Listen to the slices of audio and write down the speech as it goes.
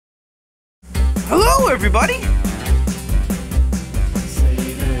Hello, everybody!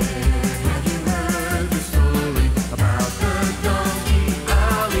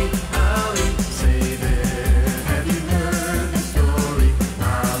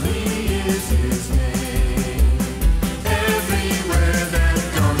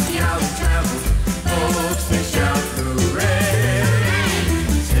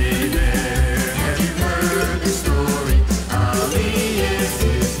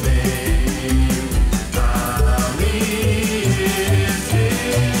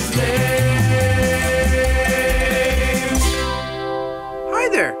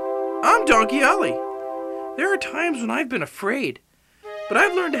 Ollie. There are times when I've been afraid, but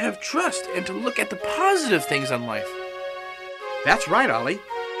I've learned to have trust and to look at the positive things in life. That's right, Ollie.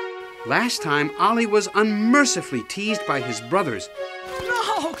 Last time, Ollie was unmercifully teased by his brothers.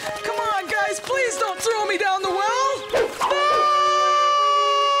 No! Come on, guys! Please don't throw me down the well!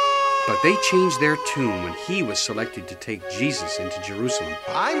 But they changed their tune when he was selected to take Jesus into Jerusalem.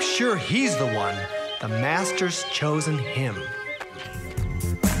 I'm sure he's the one. The Master's chosen him.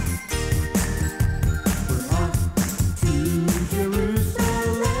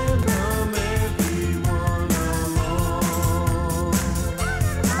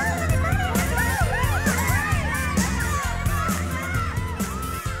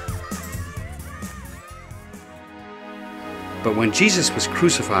 But when Jesus was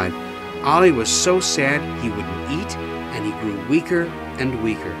crucified, Ollie was so sad he wouldn't eat, and he grew weaker and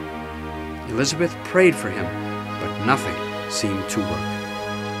weaker. Elizabeth prayed for him, but nothing seemed to work.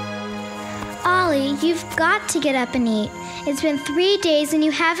 Ollie, you've got to get up and eat. It's been 3 days and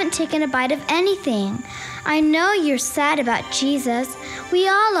you haven't taken a bite of anything. I know you're sad about Jesus. We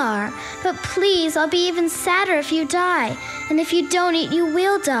all are. But please, I'll be even sadder if you die. And if you don't eat, you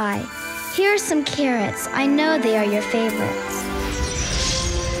will die. Here are some carrots. I know they are your favorites.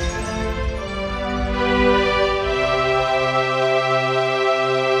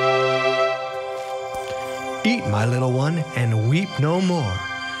 Eat, my little one, and weep no more.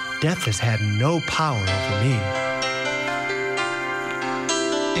 Death has had no power over me.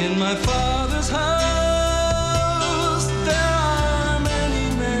 In my Father's house, there are many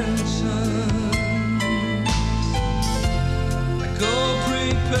mansions. Go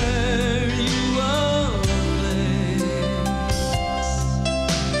prepare you a place.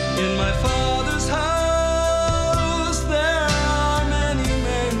 In my Father's house, there are many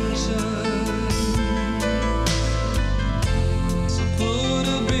mansions. So put a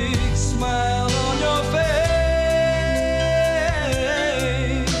big smile on your face.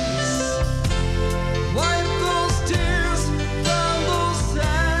 Wipe those tears from those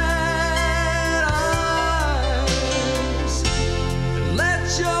sad eyes. And let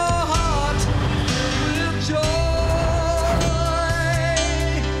your heart fill with joy.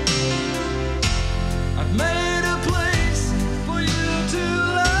 I've made a place for you to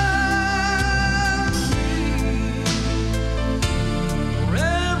love me. For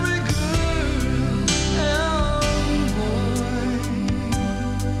every girl and boy.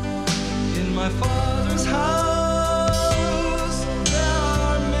 In my Father's house, there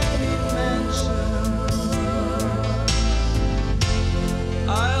are many mansions.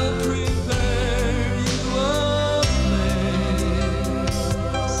 I'll prepare you a place.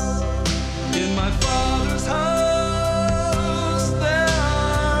 In my Father's house, there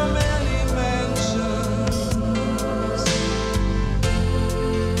are many mansions.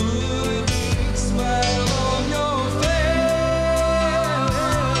 Put a big smile on your face.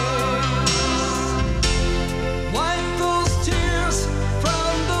 Wipe those tears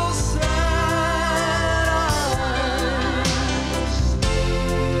from those sad eyes.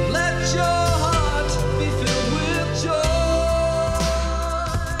 Let your heart be filled with joy.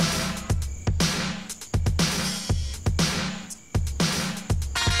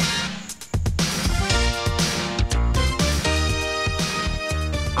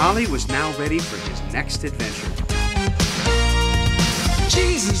 Ollie was now ready for his next adventure.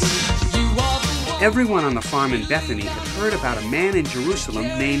 Jesus, you are the one. Everyone on the farm in Bethany had heard about a man in Jerusalem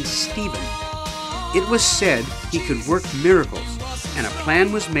named Stephen. It was said he could work miracles, and a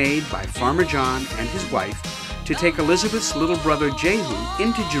plan was made by Farmer John and his wife to take Elizabeth's little brother Jehu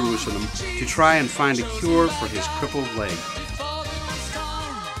into Jerusalem to try and find a cure for his crippled leg.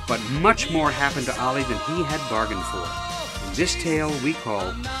 But much more happened to Ollie than he had bargained for. In this tale we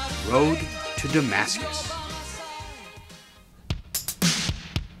call Road to Damascus.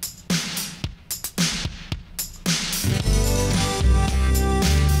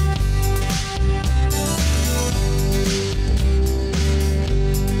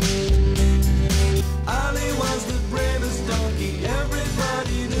 Ollie was the bravest donkey,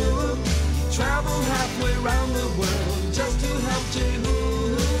 everybody knew him. He traveled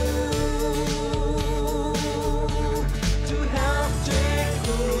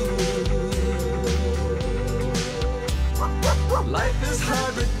Life is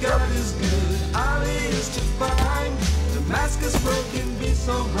hard, but God is good. Ollie is to find. Damascus road can be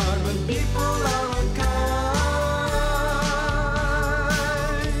so hard when people are unkind.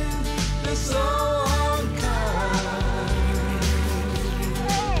 They're so unkind.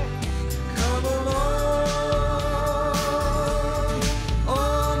 Come along,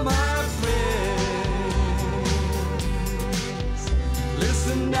 oh my friends.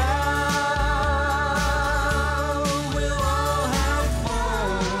 Listen now.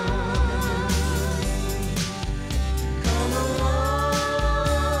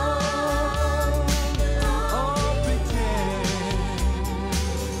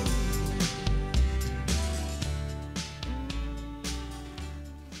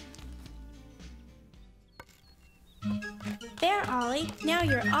 There, Ollie. Now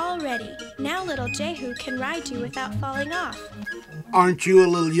you're all ready. Now little Jehu can ride you without falling off. Aren't you a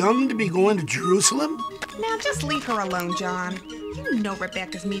little young to be going to Jerusalem? Now just leave her alone, John. You know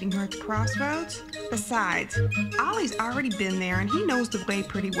Rebecca's meeting her at the crossroads. Besides, Ollie's already been there and he knows the way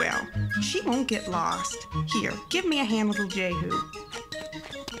pretty well. She won't get lost. Here, give me a hand, little Jehu.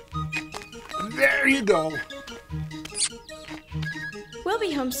 There you go. We'll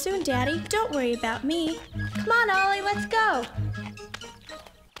be home soon, Daddy. Don't worry about me. Come on, Ollie, let's go.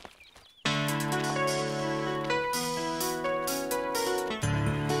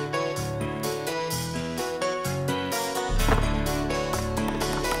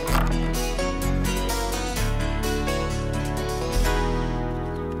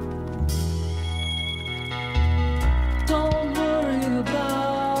 Don't worry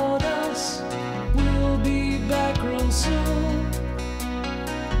about us. We'll be back real soon.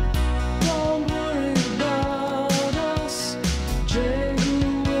 Don't worry about us.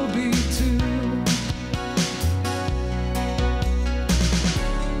 Jehu will be too.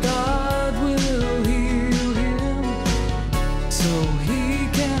 God will heal him so he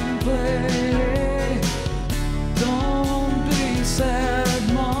can play. Don't be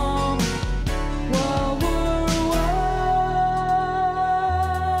sad, Mom, while we're away.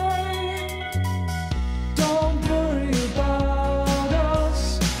 Don't worry about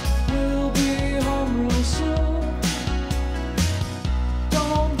us. We'll be home real soon.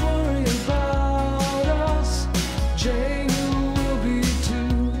 Don't worry about us. Jehu will be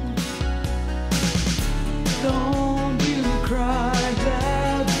too. Don't you cry,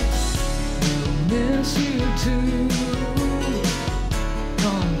 Dad. We'll miss you too.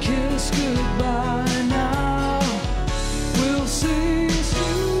 Come kiss goodbye now. We'll see you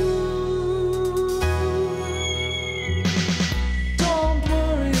soon. Don't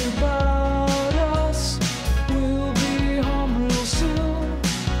worry about us. We'll be home real soon.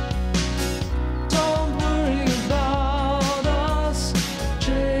 Don't worry about us.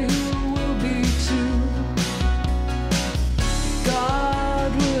 Jehu will be too. God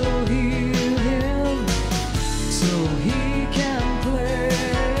will heal him so he can play.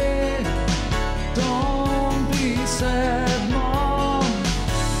 Don't be sad, Mom,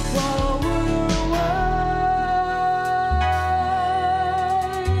 while we're away.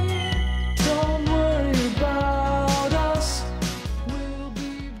 Don't worry about us. We'll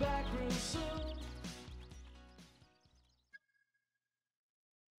be back real soon.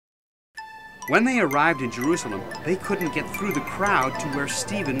 When they arrived in Jerusalem, they couldn't get through the crowd to where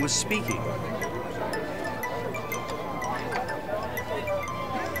Stephen was speaking.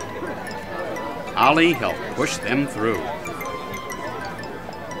 Ollie helped push them through.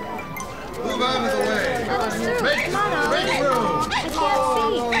 Move out of the way. Make room.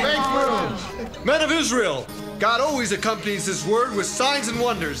 Make room. Men of Israel, God always accompanies his word with signs and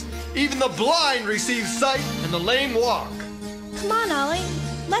wonders. Even the blind receive sight and the lame walk. Come on, Ollie.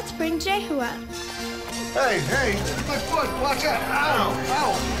 Let's bring Jehu up. Hey, my foot, watch out. Ow,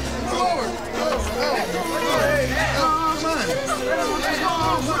 ow. Forward. Come on.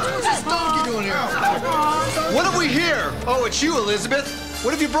 What's this donkey doing here? What have we here? Oh, it's you, Elizabeth.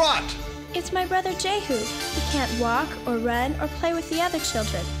 What have you brought? It's my brother Jehu. He can't walk or run or play with the other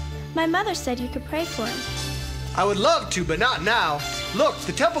children. My mother said you could pray for him. I would love to, but not now. Look,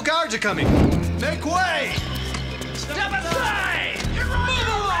 the temple guards are coming. Make way! Step aside! Move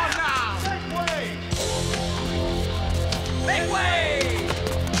along now! Make way! Make way!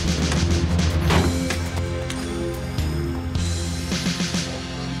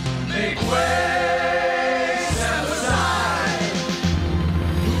 Make way, step aside.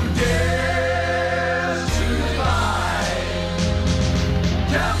 Who dares to defy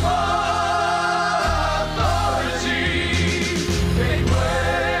temple authority? Make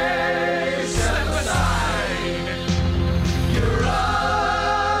way, step aside. You're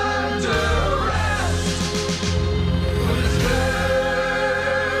under arrest for this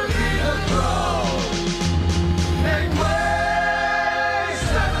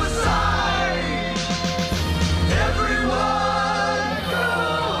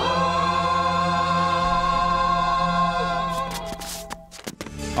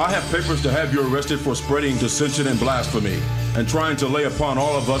I have papers to have you arrested for spreading dissension and blasphemy, and trying to lay upon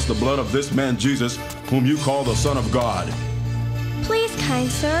all of us the blood of this man Jesus, whom you call the Son of God. Please, kind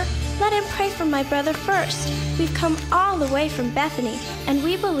sir, let him pray for my brother first. We've come all the way from Bethany, and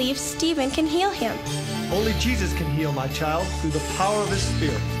we believe Stephen can heal him. Only Jesus can heal my child through the power of his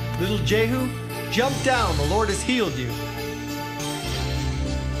Spirit. Little Jehu, jump down, the Lord has healed you.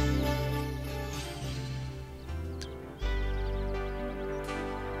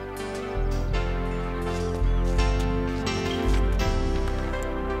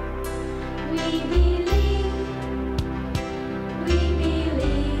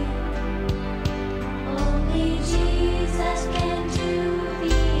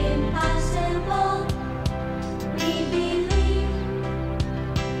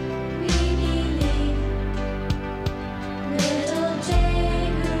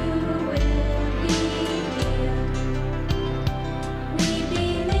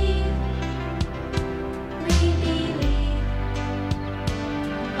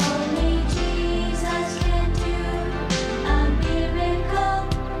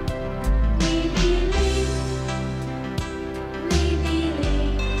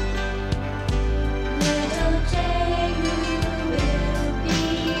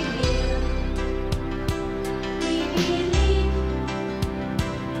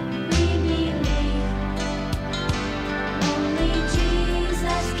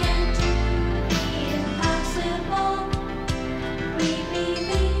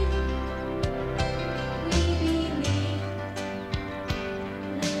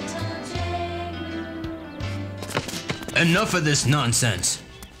 Enough of this nonsense.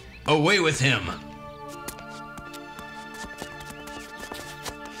 Away with him.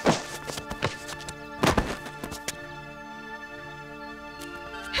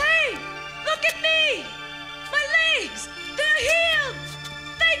 Hey! Look at me! My legs! They're healed!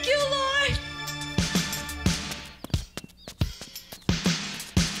 Thank you, Lord!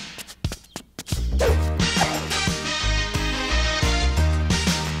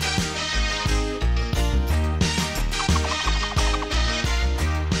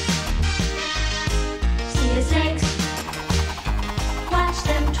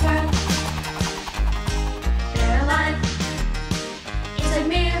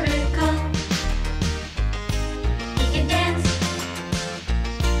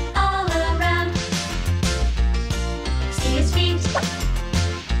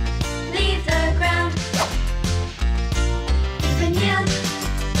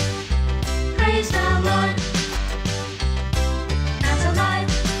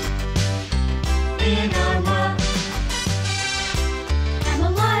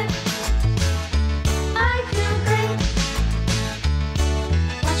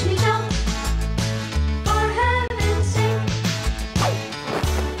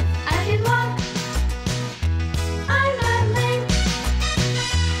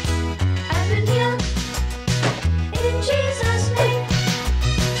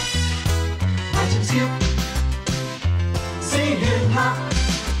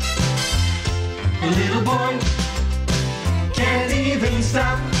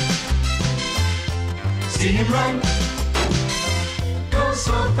 See him run, go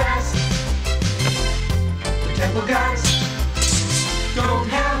so fast. The temple guards don't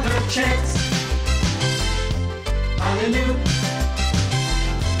have a chance. Hallelujah,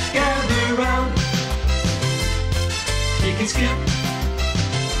 gather round. He can skip,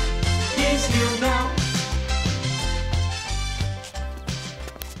 he's healed now.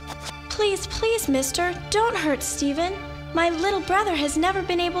 Please, please, mister, don't hurt Stephen. My little brother has never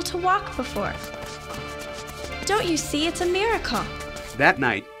been able to walk before. Don't you see it's a miracle? That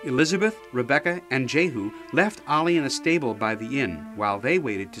night, Elizabeth, Rebecca, and Jehu left Ollie in a stable by the inn while they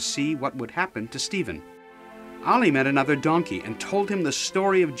waited to see what would happen to Stephen. Ollie met another donkey and told him the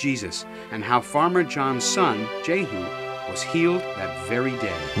story of Jesus and how Farmer John's son, Jehu, was healed that very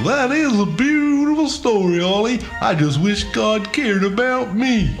day. That is a beautiful story, Ollie. I just wish God cared about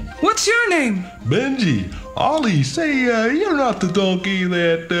me. What's your name? Benji. Ollie, say, you're not the donkey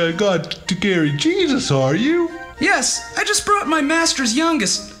that got to carry Jesus, are you? Yes, I just brought my master's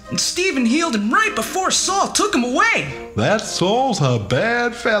youngest, and Stephen healed him right before Saul took him away. That Saul's a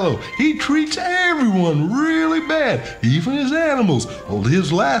bad fellow. He treats everyone really bad, even his animals. On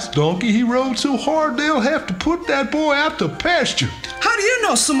his last donkey, he rode so hard they'll have to put that boy out to pasture. How do you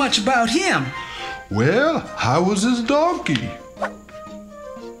know so much about him? Well, how was his donkey?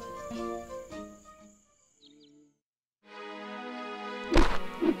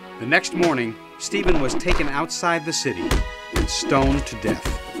 The next morning, Stephen was taken outside the city and stoned to death.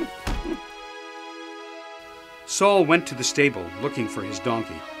 Saul went to the stable looking for his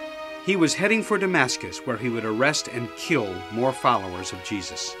donkey. He was heading for Damascus, where he would arrest and kill more followers of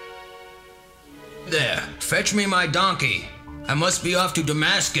Jesus. There, fetch me my donkey. I must be off to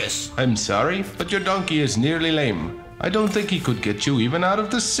Damascus. I'm sorry, but your donkey is nearly lame. I don't think he could get you even out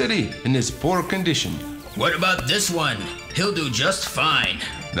of the city in his poor condition. What about this one? He'll do just fine.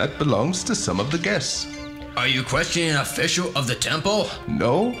 That belongs to some of the guests. Are you questioning an official of the temple?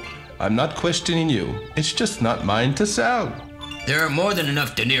 No, I'm not questioning you. It's just not mine to sell. There are more than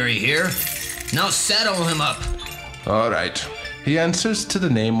enough denarii here. Now saddle him up. All right. He answers to the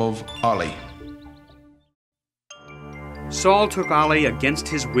name of Ollie. Saul took Ollie against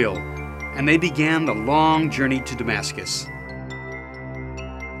his will, and they began the long journey to Damascus.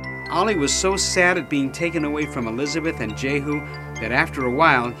 Ollie was so sad at being taken away from Elizabeth and Jehu that after a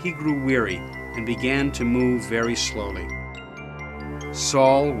while he grew weary and began to move very slowly.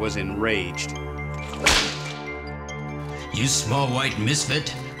 Saul was enraged. You small white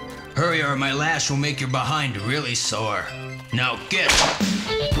misfit. Hurry or my lash will make your behind really sore. Now get!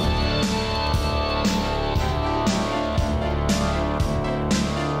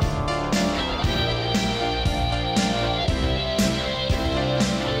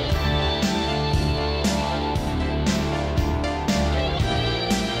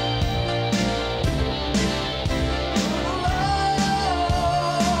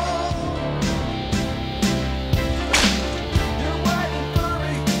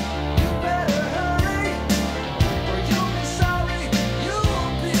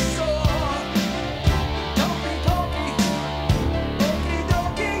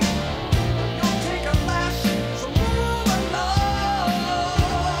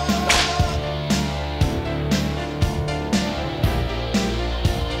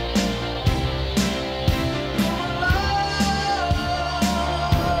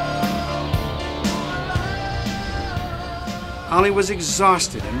 Ollie was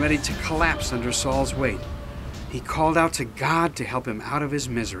exhausted and ready to collapse under Saul's weight. He called out to God to help him out of his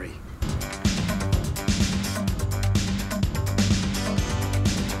misery.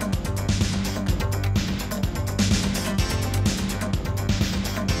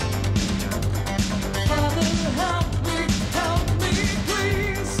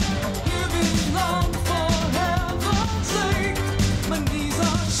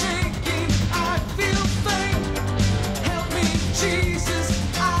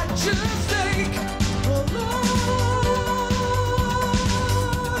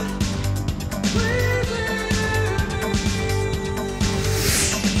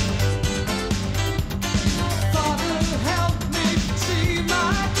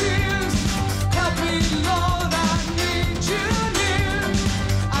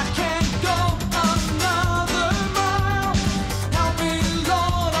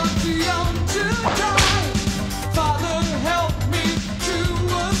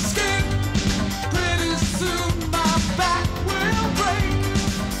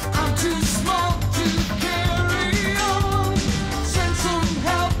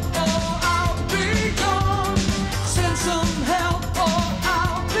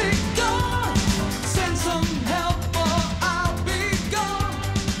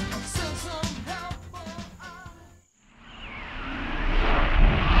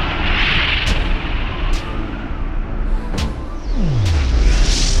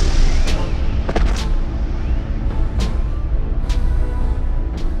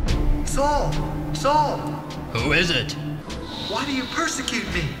 Saul! Who is it? Why do you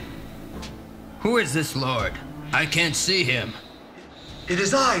persecute me? Who is this Lord? I can't see him. It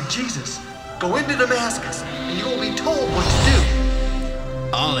is I, Jesus. Go into Damascus, and you will be told what to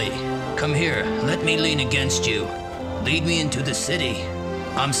do. Ollie, come here. Let me lean against you. Lead me into the city.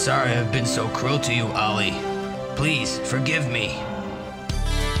 I'm sorry I've been so cruel to you, Ollie. Please, forgive me.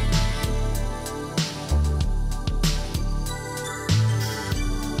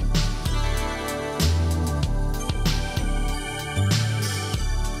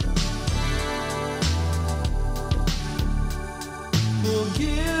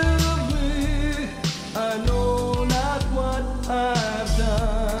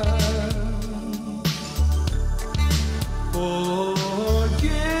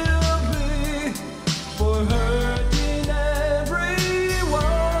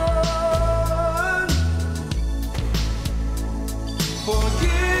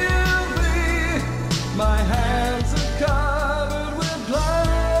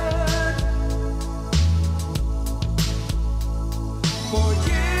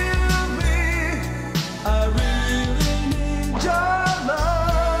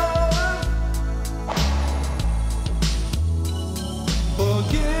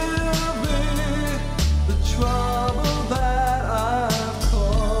 Forgive me the try.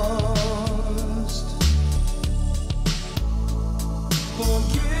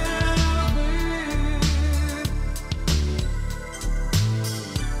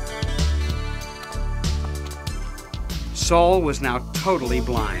 Saul was now totally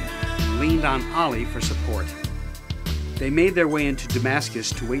blind and leaned on Ollie for support. They made their way into Damascus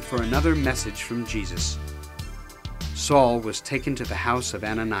to wait for another message from Jesus. Saul was taken to the house of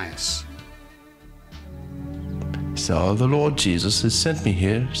Ananias. Saul, the Lord Jesus has sent me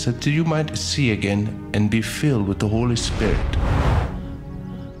here so that you might see again and be filled with the Holy Spirit.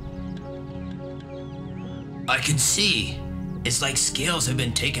 I can see. It's like scales have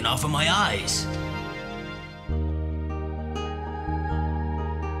been taken off of my eyes.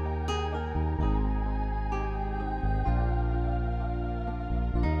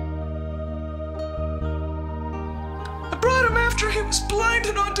 I brought him after he was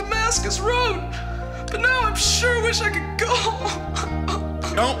blinded on Damascus Road, but now I'm sure wish I could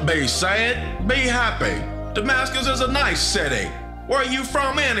go. Don't be sad. Be happy. Damascus is a nice city. Where are you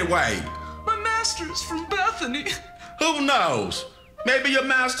from anyway? My master is from Bethany. Who knows? Maybe your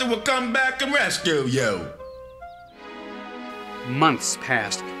master will come back and rescue you. Months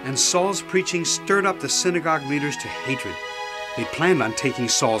passed, and Saul's preaching stirred up the synagogue leaders to hatred. They planned on taking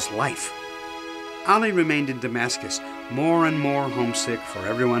Saul's life. Ollie remained in Damascus, more and more homesick for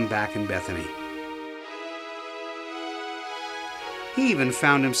everyone back in Bethany. He even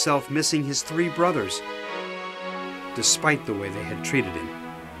found himself missing his 3 brothers, despite the way they had treated him.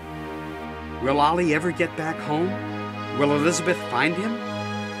 Will Ollie ever get back home? Will Elizabeth find him?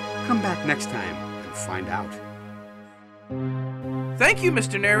 Come back next time and find out. Thank you,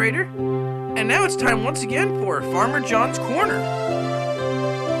 Mr. Narrator. And now it's time once again for Farmer John's Corner.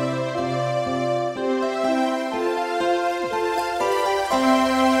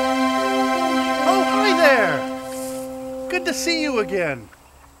 Oh, hi there! Good to see you again.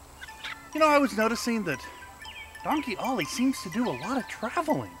 You know, I was noticing that Donkey Ollie seems to do a lot of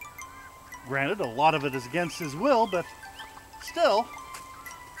traveling. Granted, a lot of it is against his will, but still,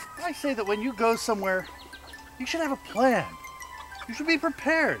 I say that when you go somewhere, you should have a plan. You should be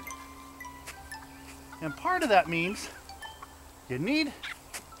prepared. And part of that means you need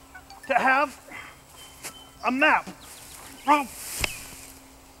to have a map. Oh.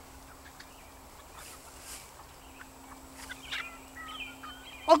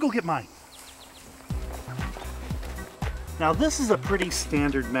 I'll go get mine. Now, this is a pretty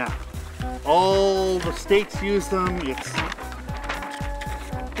standard map. All the states use them.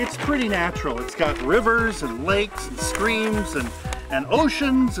 It's pretty natural. It's got rivers and lakes and streams and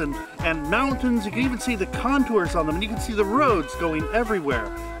oceans and mountains. You can even see the contours on them, and you can see the roads going everywhere.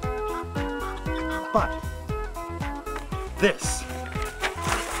 But this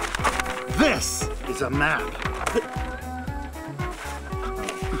is a map.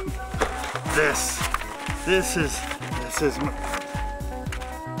 This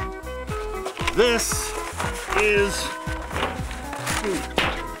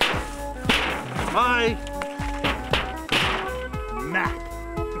is my map.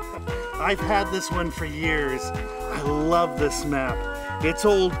 I've had this one for years. I love this map. It's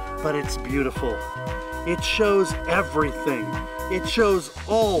old, but it's beautiful. It shows everything. It shows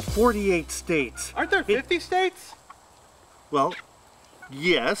all 48 states. Aren't there 50 states? Well,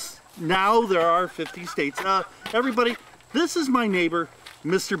 yes. Now there are 50 states. Everybody, this is my neighbor,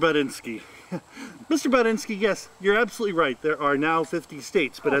 Mr. Budinsky. Mr. Budinsky, yes, you're absolutely right. There are now 50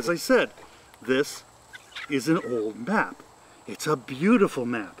 states. But as I said, this is an old map. It's a beautiful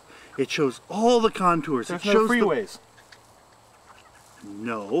map. It shows all the contours. There's it shows no freeways.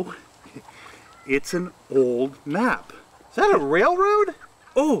 No. It's an old map. Is that a railroad?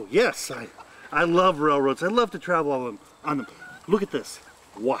 Oh, yes. I love railroads. I love to travel on them. Look at this.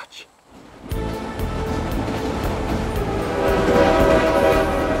 Watch.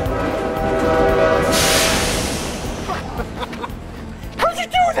 How'd you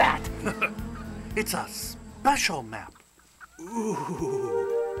do that? It's a special map.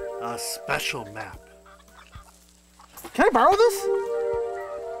 Ooh, a special map. Can I borrow this?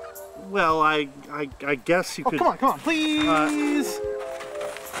 Well, I guess you could. Come on, please.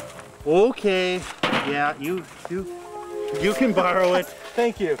 Okay. Yeah, you can borrow it.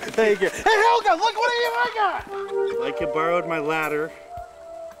 Thank you. Hey, Helga, look what I got! Like you borrowed my ladder,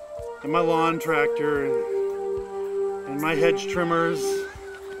 and my lawn tractor, and my hedge trimmers.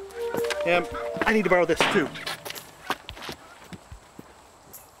 And I need to borrow this too.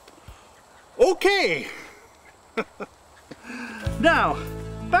 Okay. Now,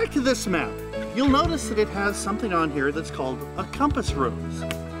 back to this map. You'll notice that it has something on here that's called a compass rose.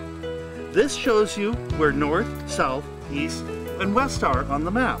 This shows you where north, south, east, and west are on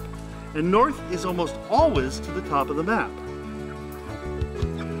the map. And north is almost always to the top of the map.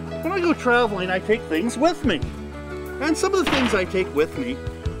 When I go traveling, I take things with me. And some of the things I take with me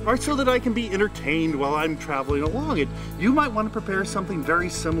are so that I can be entertained while I'm traveling along. And you might want to prepare something very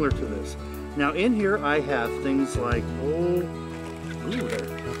similar to this. Now in here I have things like, there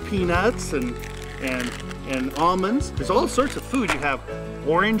are peanuts and almonds. There's all sorts of food. You have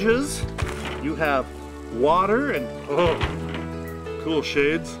oranges, you have water, and cool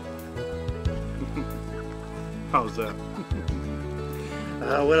shades. How's that?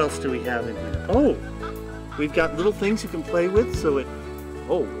 What else do we have in here? Oh, we've got little things you can play with, so it,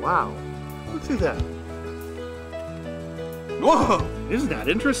 oh wow, look at that. Whoa, isn't that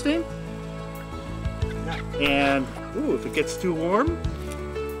interesting? And, ooh, if it gets too warm,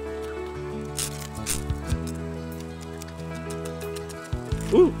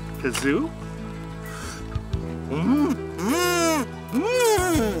 ooh, kazoo.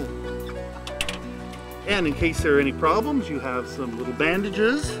 And in case there are any problems, you have some little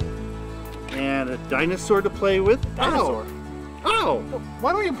bandages and a dinosaur to play with. Dinosaur? Ow!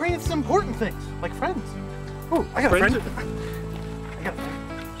 Why don't you bring us some important things, like friends? Oh, I got a friend. I got a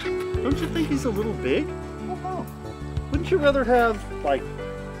friend. Don't you think he's a little big? Oh, no. Wouldn't you rather have, like,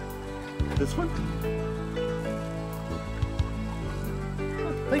 this one?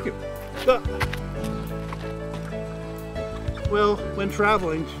 Oh, thank you. Well, when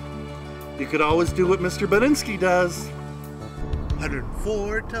traveling, you could always do what Mr. Beninsky does.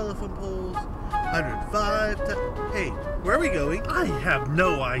 104 telephone poles, 105 Hey, where are we going? I have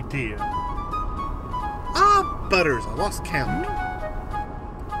no idea. Butters, I lost count.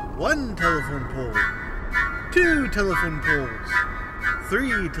 1 telephone pole, 2 telephone poles,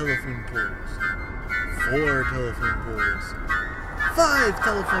 3 telephone poles, 4 telephone poles, 5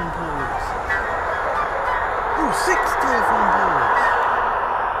 telephone poles, 6 telephone poles,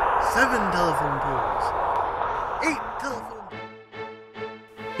 7 telephone poles, 8 telephone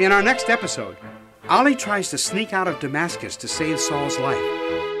poles. In our next episode, Ollie tries to sneak out of Damascus to save Saul's life.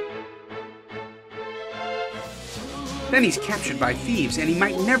 Then he's captured by thieves and he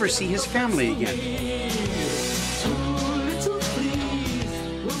might never see his family again.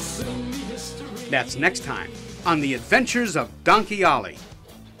 That's next time on The Adventures of Donkey Ollie.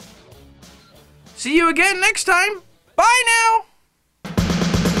 See you again next time. Bye now!